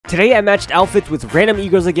Today I matched outfits with random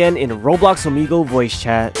e-girls again in Roblox OMEGLE voice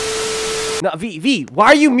chat. No, V, why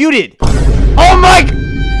are you muted? Oh my,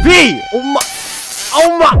 V,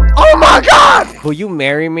 oh my God! Will you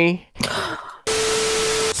marry me?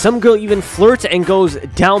 Some girl even flirts and goes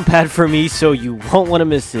down pat for me, so you won't want to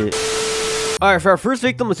miss it. Alright, for our first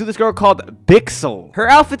victim, let's do this girl called Bixel. Her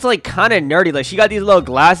outfit's like kind of nerdy. Like, she got these little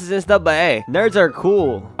glasses and stuff, but hey, nerds are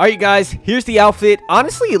cool. Alright, you guys, here's the outfit.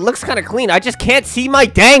 Honestly, it looks kind of clean. I just can't see my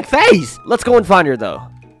dang face. Let's go and find her, though.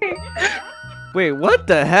 Wait, what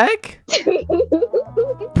the heck?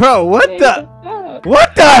 Bro, what the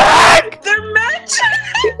heck? They're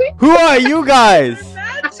matching! Who are you guys?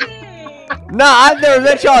 Nah, I've never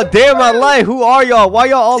met y'all a day in my life. Who are y'all? Why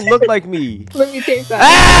y'all all look like me? Let me take that.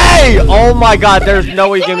 Hey! Oh my God, there's no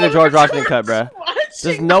way you gave me the George Washington cut, bruh.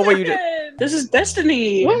 There's no way you did. This is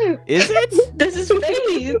destiny. What? Is it? This is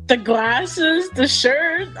me. The glasses, the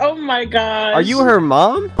shirt. Oh my God. Are you her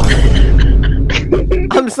mom? I'm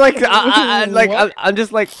just like, I'm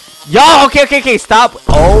just like, yo, okay, stop.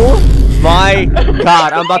 Oh my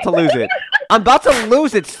God, I'm about to lose it. I'm about to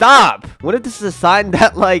lose it. Stop. What if this is a sign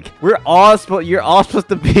that like you're all supposed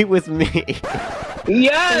to be with me?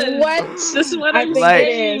 Yes. What? This is what I'm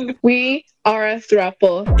saying. We are a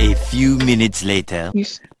throuple. A few minutes later. You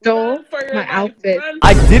stole my outfit.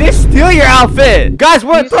 I didn't steal your outfit. Guys,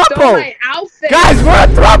 we're a throuple. My outfit. Guys, we're a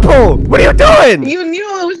throuple. What are you doing? You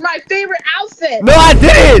knew it was my favorite outfit. No, I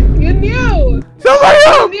didn't. You knew. Somebody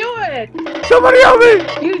help. You knew it. Somebody help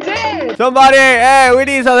me. You did. Somebody, hey, we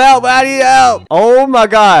need some help. I need help. Oh my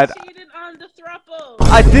God.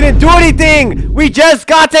 I didn't do anything. We just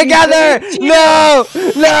got together. No.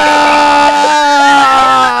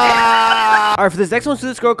 Alright, for this next one's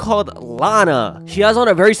this girl called Lana. She has on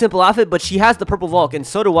a very simple outfit, but she has the purple Vulk, and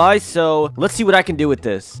so do I. So let's see what I can do with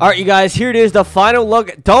this. Alright, you guys, here it is, the final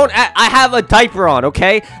look. I have a diaper on,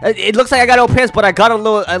 okay? It looks like I got no pants, but I got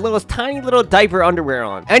a tiny little diaper underwear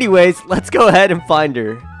on. Anyways, let's go ahead and find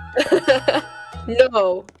her.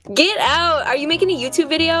 No. Get out. Are you making a YouTube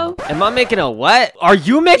video? Am I making a what? Are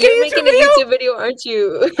you making a YouTube video? Aren't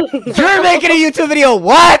you? You're making a YouTube video?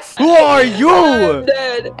 What? Who are you? I'm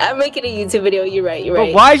dead. I'm making a YouTube video. You're right.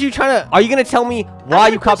 But why are you trying to... Are you going to tell me why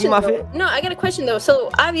you copied my fit? No, I got a question though. So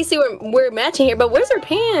obviously we're matching here, but where's her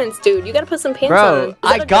pants, dude? You got to put some pants on. Bro,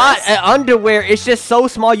 I got an underwear. It's just so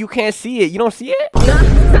small you can't see it. You don't see it?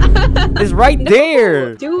 It's right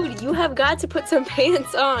there. Dude, you have got to put some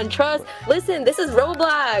pants on. Trust. Listen, this is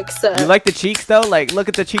Roblox. You like the cheeks though? Like, look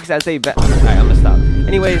at the cheeks as they bounce. Alright, I'm gonna stop.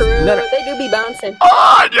 Anyways, they do be bouncing.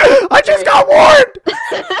 Oh, I just got warned.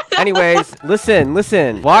 Anyways,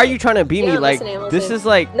 listen. Why are you trying to be me? Like, this is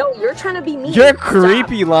like... No, you're trying to be me. You're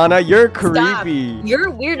creepy, Lana. You're creepy. Stop. You're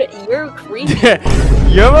weird. You're creepy.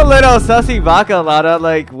 You're a little sussy baka, Lana.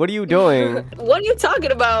 Like, what are you doing? What are you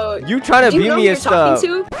talking about? You trying to be me and stuff.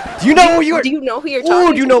 Do you know who you're... Do you know who you're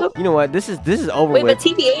talking to? You know what? This is over with.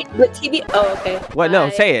 Wait, but TBH... Oh, okay. What? No,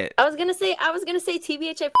 say it. I was gonna say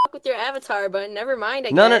TBH, I fuck with your avatar, but never mind,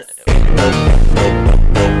 I guess. No.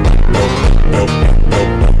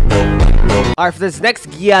 Alright, for this next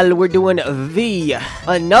gal, we're doing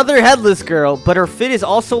another headless girl, but her fit is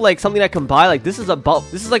also like something I can buy. Like, this is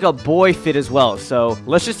like a boy fit as well. So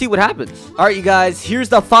let's just see what happens. Alright, you guys, here's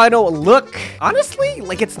the final look. Honestly,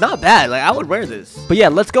 like, it's not bad. Like, I would wear this. But yeah,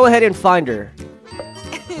 let's go ahead and find her.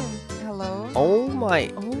 Hello? Oh my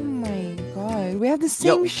God. We have the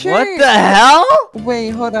same shirt. What the hell? Wait,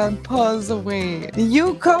 hold on. Pause. Wait.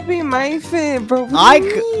 You copy my fit, bro. What do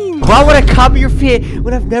you mean? Why would I copy your fit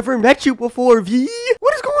when I've never met you before, V?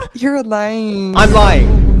 What is going on? You're lying. I'm lying.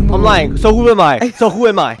 I'm lying. So who am I?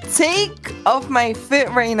 Take off my fit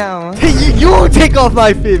right now. You take off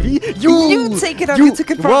my fit, V. You take it off. You took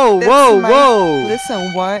it from. Whoa.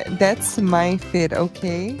 Listen, what? That's my fit,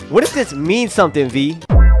 okay? What if this means something, V?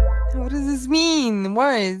 What does this mean?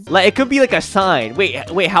 What? Like, it could be like a sign. Wait,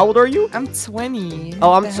 how old are you? I'm 20.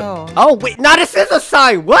 Oh, wait, no, this is a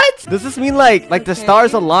sign. What? Does this mean like the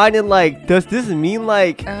stars align and like, does this mean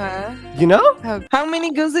like, you know? How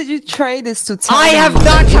many girls did you try this to? Tell I have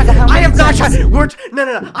not tried. I have not tried.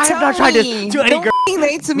 No. I have not tried this to any girl. Don't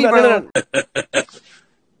lie to me, bro. No.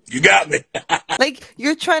 You got me. Like,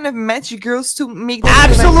 you're trying to match girls to make them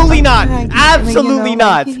absolutely not. Like, absolutely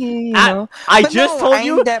not. I just told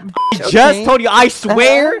you. I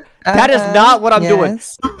swear that is not what I'm doing.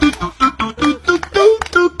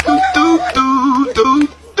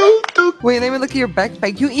 Wait, let me look at your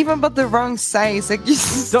backpack. You even bought the wrong size. Like, you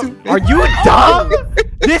stupid. Are you dumb?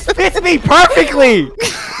 This fits me perfectly.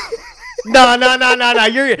 No.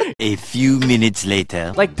 You're... A few minutes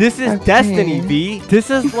later. Like, this is destiny, V.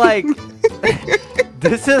 This is like...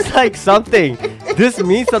 This is like something. This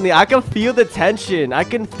means something. I can feel the tension.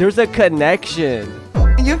 There's a connection.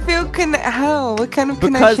 You feel how? What kind of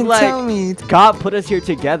Because, connection? like, Tell me. God put us here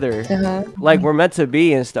together. Like, we're meant to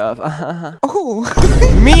be and stuff. Oh.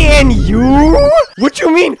 Me and you? What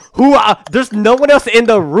you mean? Who? There's no one else in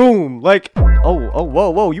the room. Like, oh,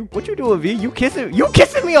 whoa. What you doing, V? You kissing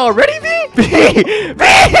me already, V?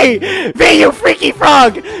 V, you freaky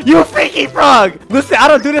frog. You freaky frog. Listen, I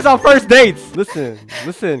don't do this on first dates. Listen,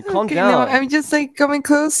 calm down. No, I'm just like coming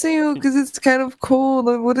close to you because it's kind of cool.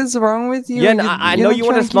 Like, what is wrong with you? Yeah, I know you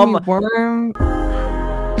want to smell my warm.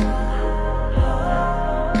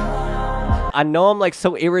 I know I'm like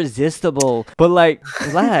so irresistible, but like,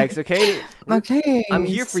 relax, okay? Okay. I'm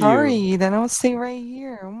here for you. Sorry, then I'll stay right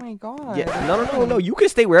here. Oh my god. Yeah, no. You can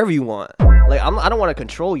stay wherever you want. Like, I don't want to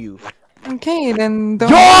control you. Okay, then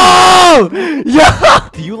don't. Yo! Yeah!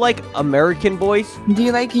 Do you like American boys? Do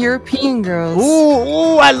you like European girls?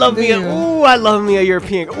 Ooh, I love me a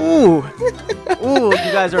European. Ooh,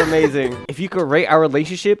 you guys are amazing. If you could rate our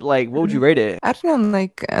relationship, like, what would you rate it? I don't know,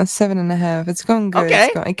 like a 7.5. It's going good.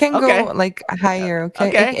 Okay. It can go like higher.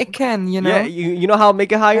 Okay. It can, you know. Yeah, you know how I'll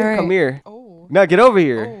make it higher? Right. Come here. Oh. No, get over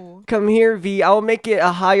here. Oh. Come here, V. I'll make it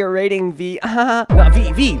a higher rating, V. No,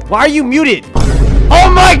 V. Why are you muted?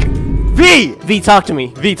 Oh my. V, talk to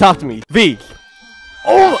me. V.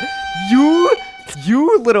 Oh,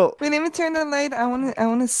 you little. Wait, let me turn the light. I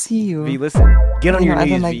wanna see you. V, listen. Get on your I don't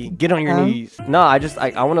knees, like- V. Get on your knees. No, I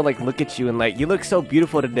want to like look at you and like you look so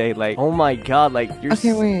beautiful today. Like, oh my god, like you're.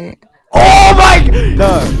 Okay, wait. Oh my.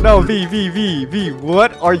 No, V.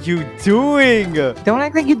 What are you doing? Don't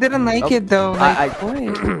act like you didn't like it though. Like,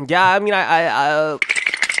 what? Yeah, I mean,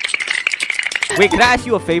 Wait, can I ask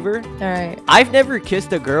you a favor? All right. I've never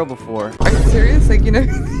kissed a girl before. Are you serious? Like, you know?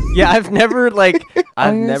 Yeah, I've never like.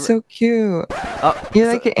 I've You're never. so cute. You're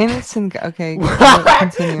like an innocent guy. Okay,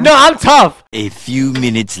 continue. No, I'm tough. A few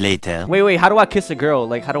minutes later. Wait. How do I kiss a girl?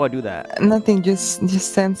 Like, how do I do that? Nothing. Just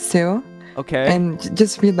stand still. Okay. And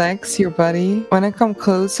just relax your body. When I come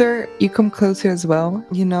closer, you come closer as well.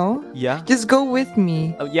 You know? Yeah. Just go with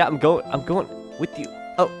me. Oh yeah, I'm going with you.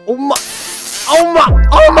 Oh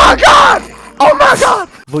my god! Oh my god!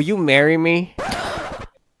 Will you marry me?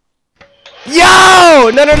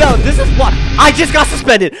 Yo! No. This is what I just got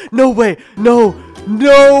suspended. No way. No.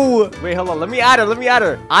 Wait, hold on. Let me add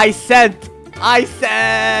her. I sent.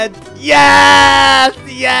 Yes.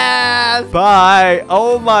 Bye.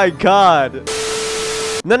 Oh my god.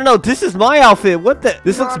 No. This is my outfit. What the?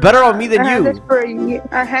 This looks better on me than I had you. this for a year.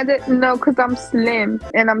 I had it because I'm slim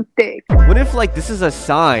and I'm thick. What if like this is a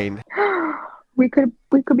sign? We could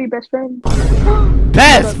be best friends.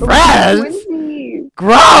 Best friends? Twinsies.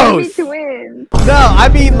 Gross! Twins. No, I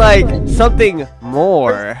mean like something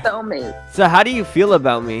more. Soulmates. So how do you feel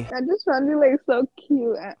about me? I just found you like so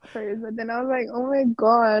cute at first, but then I was like, oh my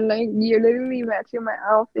god, like you're literally matching my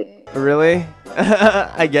outfit. Really?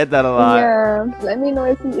 I get that a lot. Yeah. Let me know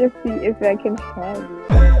if I can have you.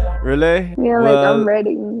 Really? Yeah, like Well, I'm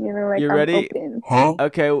ready. You know, like you I'm ready? open. Huh?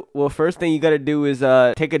 Okay, well first thing you gotta do is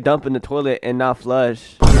take a dump in the toilet and not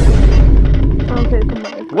flush. Okay, come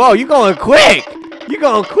on. Whoa, you going quick!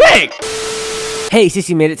 Hey,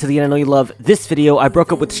 Sissy made it to the end. I know you love this video. I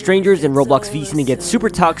broke up with strangers in Roblox V and it gets super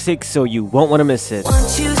toxic, so you won't want to miss it.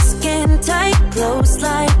 Want you skin tight, close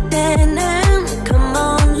like